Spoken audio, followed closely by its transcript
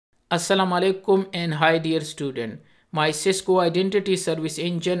Assalamu alaikum and hi dear student. My Cisco Identity Service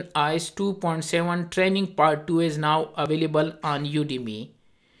Engine ISE 2.7 training part 2 is now available on Udemy.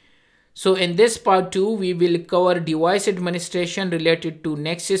 So in this part 2 we will cover device administration related to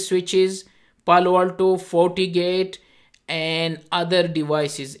Nexus switches, Palo Alto, FortiGate and other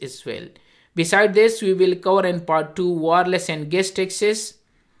devices as well. Beside this we will cover in part 2 wireless and guest access,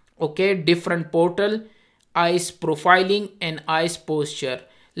 different portal, ISE profiling and ISE posture.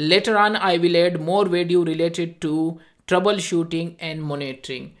 Later on I will add more video related to troubleshooting and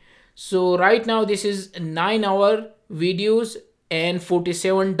monitoring. So right now this is 9-hour videos and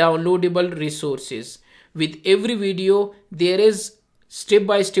 47 downloadable resources. With every video there is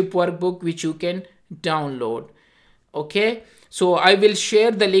step-by-step workbook which you can download. So I will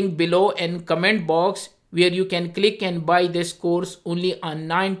share the link below and comment box where you can click and buy this course only on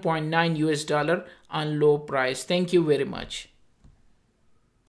 $9.9 on low price. Thank you very much.